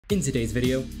In today's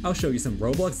video, I'll show you some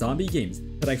Roblox zombie games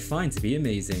that I find to be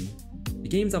amazing. The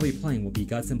games I'll be playing will be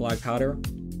Guts and Blackpowder,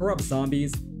 Korrupt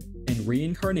Zombies, and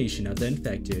Reincarnation of the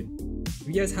Infected. If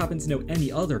you guys happen to know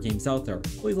any other games out there,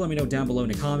 please let me know down below in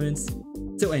the comments.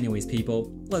 So anyways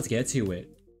people, let's get to it.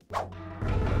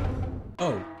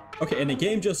 Oh, okay, and the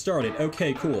game just started.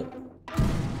 Okay, cool.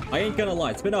 I ain't gonna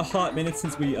lie, it's been a hot minute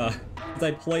since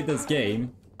I played this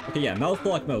game. Okay, yeah, mouth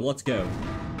block mode, let's go.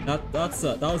 That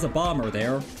was a bomber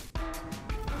there.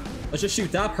 Let's just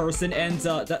shoot that person, and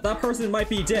that person might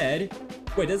be dead.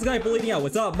 Wait, this guy bleeding out.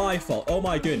 It's not my fault. Oh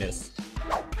my goodness.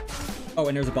 Oh,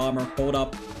 and there's a bomber. Hold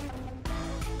up.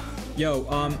 Yo,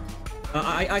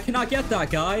 I cannot get that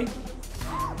guy.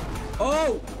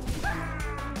 Oh!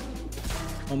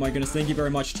 Oh my goodness, thank you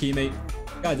very much, teammate.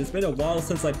 Guys, it's been a while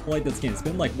since I played this game. It's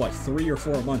been like, what, 3 or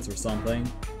 4 months or something.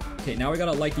 Okay, now we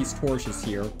gotta light these torches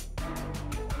here.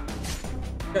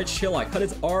 Gotta chill out. Cut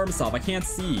his arms off. I can't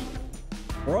see.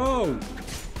 Bro!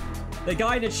 The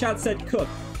guy in the chat said cook.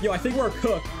 Yo, I think we're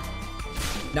cooked.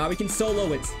 Now we can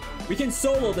solo it. We can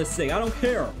solo this thing. I don't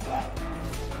care.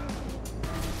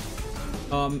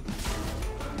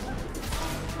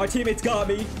 My teammates got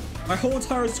me. My whole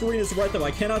entire screen is red though.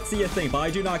 I cannot see a thing, but I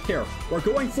do not care. We're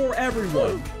going for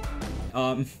everyone.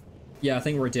 Yeah, I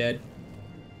think we're dead.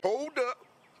 Hold up.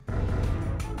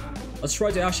 Let's try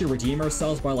to actually redeem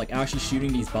ourselves by like actually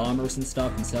shooting these bombers and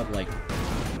stuff instead of like...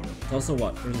 Also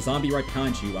what? There's a zombie right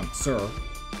behind you, sir.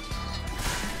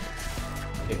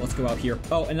 Okay, let's go out here.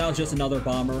 Oh, and now it's just another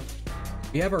bomber.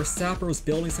 We have our sappers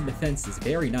building some defenses.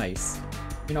 Very nice.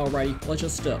 You know, alrighty.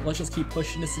 Let's just keep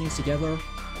pushing these things together.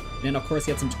 And then of course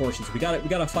get some torches. We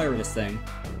gotta fire this thing.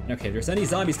 Okay, if there's any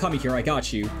zombies coming here, I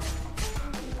got you.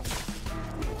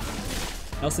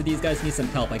 Also, these guys need some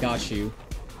help. I got you.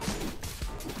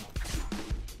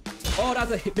 Oh,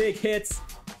 that's a big hit.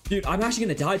 Dude, I'm actually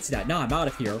gonna die to that. Nah, I'm out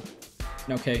of here.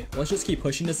 Okay, let's just keep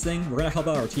pushing this thing. We're gonna help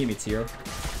out our teammates here.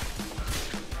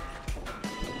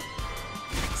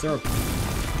 Sir.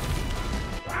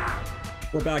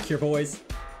 We're back here, boys.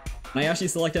 And I actually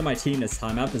selected my team this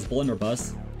time. I have this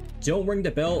blunderbuss. Don't ring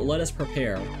the bell. Let us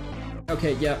prepare.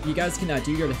 Okay, yeah, you guys can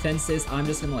do your defenses. I'm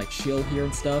just gonna like chill here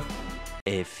and stuff.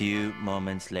 A few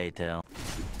moments later.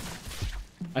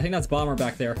 I think that's Bomber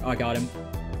back there. I got him.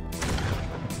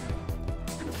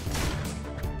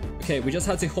 Okay, we just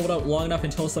had to hold out long enough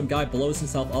until some guy blows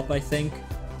himself up, I think.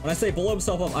 When I say blow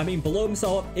himself up, I mean blow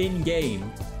himself up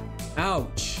in-game.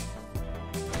 Ouch.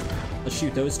 Let's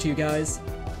shoot those two guys.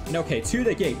 And okay, to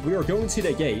the gate. We are going to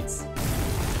the gates.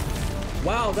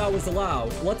 Wow, that was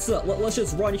loud. Let's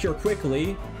just run here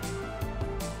quickly.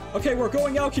 Okay, we're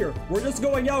going out here. We're just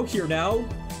going out here now.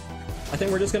 I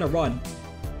think we're just gonna run.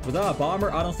 Was that a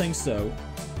bomber? I don't think so.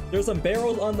 There's some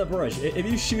barrels on the bridge. If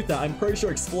you shoot that, I'm pretty sure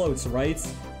it explodes, right?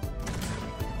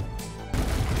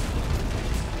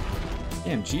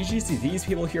 Damn, GG's to these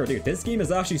people here. Dude, this game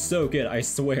is actually so good, I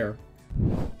swear.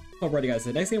 Alrighty guys,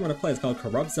 the next game we're gonna play is called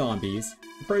Korrupt Zombies.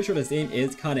 I'm pretty sure this game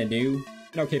is kinda new.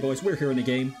 And okay boys, we're here in the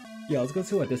game. Yeah, let's go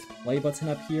to this play button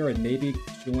up here and maybe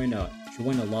join a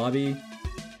lobby.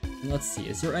 And let's see,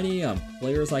 is there any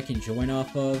players I can join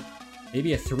off of?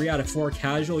 Maybe a 3 out of 4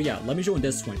 casual? Yeah, let me join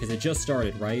this one, because it just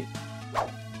started, right?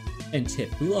 And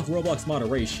tip, we love Roblox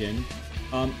moderation.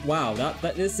 Wow,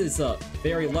 this is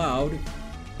very loud.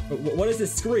 What is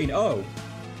this screen? Oh.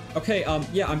 Okay,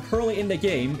 yeah, I'm currently in the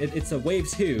game. It's a wave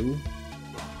 2.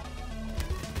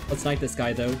 Let's snipe this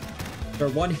guy, though. They're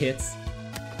one hits.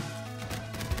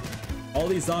 All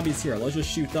these zombies here, let's just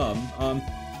shoot them.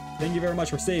 Thank you very much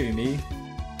for saving me.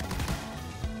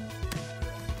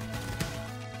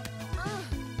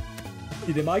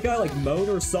 Did my guy, like, moan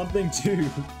or something, too?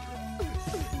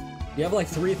 We have, like,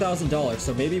 $3,000,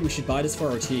 so maybe we should buy this for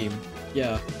our team.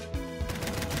 Yeah.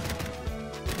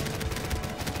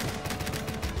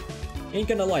 Ain't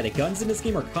gonna lie, the guns in this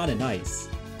game are kinda nice.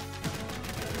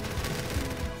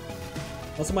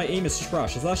 Also, my aim is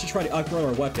trash. Let's actually try to upgrade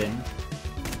our weapon.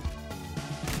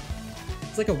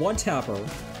 It's like a one-tapper.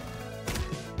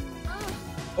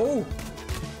 Oh!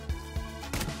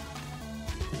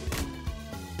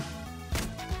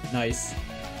 Nice.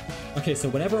 Okay, so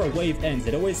whenever a wave ends,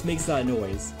 it always makes that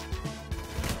noise.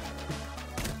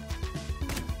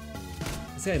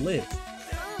 This guy lived.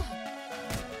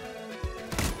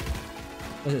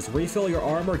 What's this? Refill your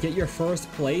armor, get your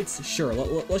first plates? Sure,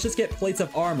 let's just get plates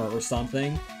of armor or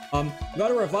something. We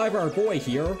gotta revive our boy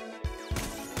here.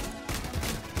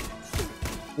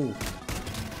 Ooh.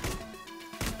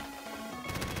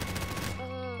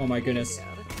 Oh my goodness.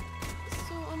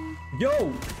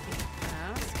 Yo!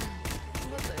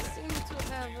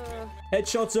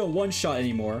 Headshots don't one-shot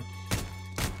anymore.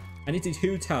 I need to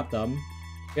two-tap them.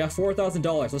 We have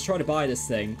 $4,000. Let's try to buy this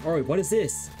thing. Alright, what is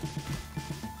this?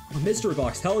 A mystery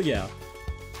box. Hell yeah.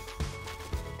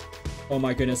 Oh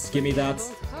my goodness. Give me that.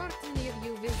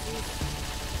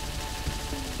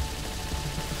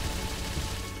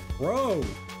 Bro.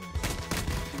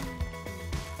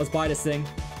 Let's buy this thing.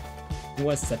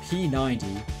 What's this? A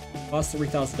P90. Costs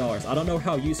 $3,000. I don't know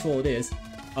how useful it is.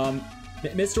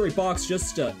 Mystery box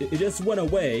just, it just went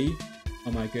away.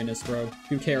 Oh my goodness, bro.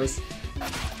 Who cares?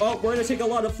 Oh, we're gonna take a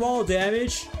lot of fall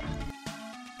damage.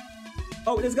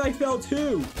 Oh, this guy fell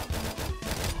too.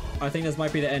 I think this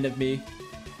might be the end of me.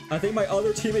 I think my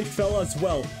other teammate fell as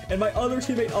well. And my other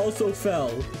teammate also fell.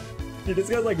 Dude, this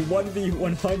guy's like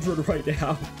 1v100 right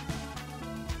now.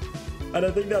 And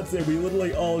I think that's it. We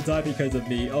literally all died because of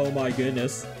me. Oh my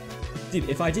goodness. Dude,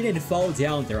 if I didn't fall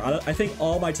down there, I think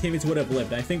all my teammates would have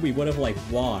lived. I think we would have, like,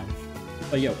 won.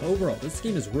 But yo, overall, this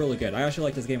game is really good. I actually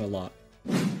like this game a lot.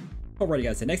 Alrighty,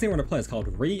 guys. The next game we're going to play is called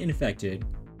Reinfected.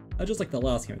 Just like the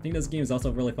last game. I think this game is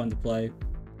also really fun to play.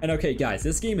 And okay, guys,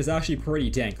 this game is actually pretty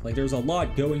dank. Like, there's a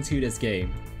lot going to this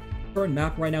game. Current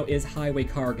map right now is Highway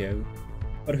Cargo.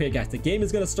 But okay, guys, the game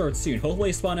is going to start soon.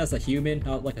 Hopefully spawn as a human,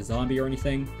 not like a zombie or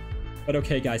anything. But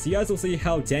okay, guys, you guys will see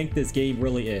how dank this game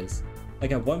really is.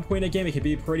 Like, at one point in the game, it can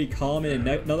be pretty calm, and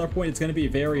at another point, it's gonna be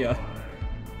very,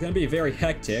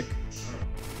 hectic.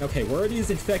 Okay, where are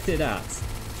these infected at?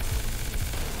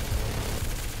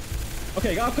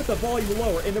 Okay, gotta put the volume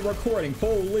lower in the recording.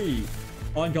 Holy!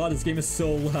 Oh god, this game is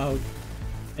so loud.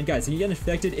 And guys, you get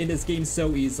infected in this game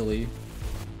so easily.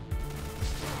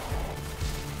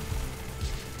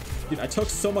 Dude, I took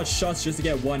so much shots just to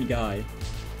get one guy.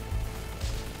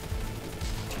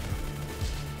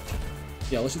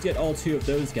 Yeah, let's just get all two of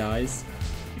those guys.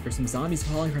 There's some zombies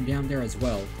falling from down there as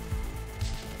well.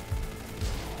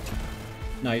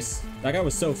 Nice. That guy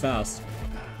was so fast.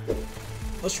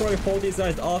 Let's try to hold these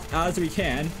guys off as we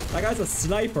can. That guy's a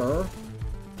sniper.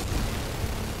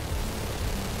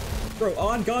 Bro,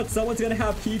 on God, someone's gonna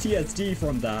have PTSD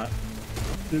from that.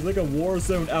 There's like a war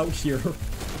zone out here.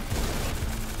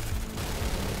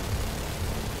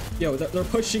 Yo, they're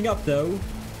pushing up though.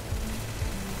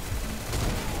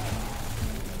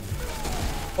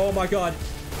 Oh my god.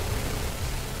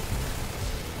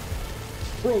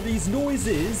 Bro, these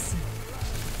noises.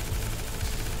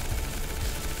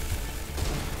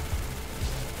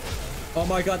 Oh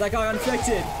my god, that guy got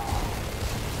infected.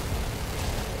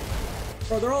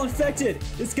 Bro, they're all infected.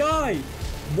 This guy.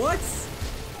 What?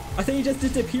 I think he just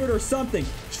disappeared or something.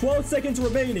 12 seconds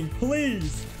remaining,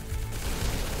 please.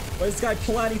 What is this guy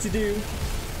planning to do?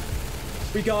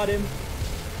 We got him.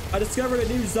 I discovered a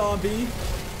new zombie.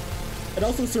 And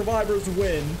also survivors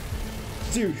win.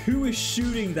 Dude, who is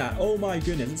shooting that? Oh my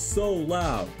goodness, it's so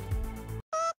loud.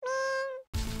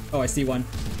 Oh, I see one.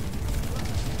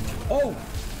 Oh!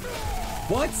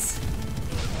 What?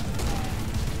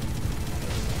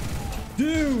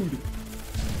 Dude!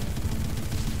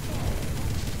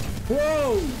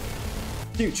 Bro!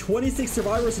 Dude, 26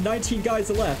 survivors and 19 guys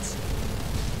left.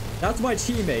 That's my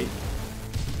teammate.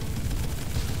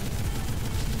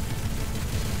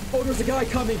 Oh, there's a guy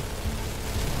coming.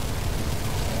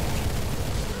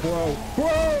 Bro.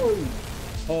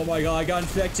 Oh my god, I got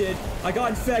infected.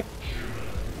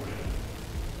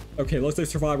 Okay, looks like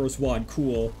survivors won.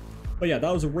 Cool. But yeah,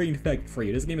 that was a reinfect for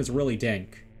you. This game is really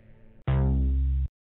dank.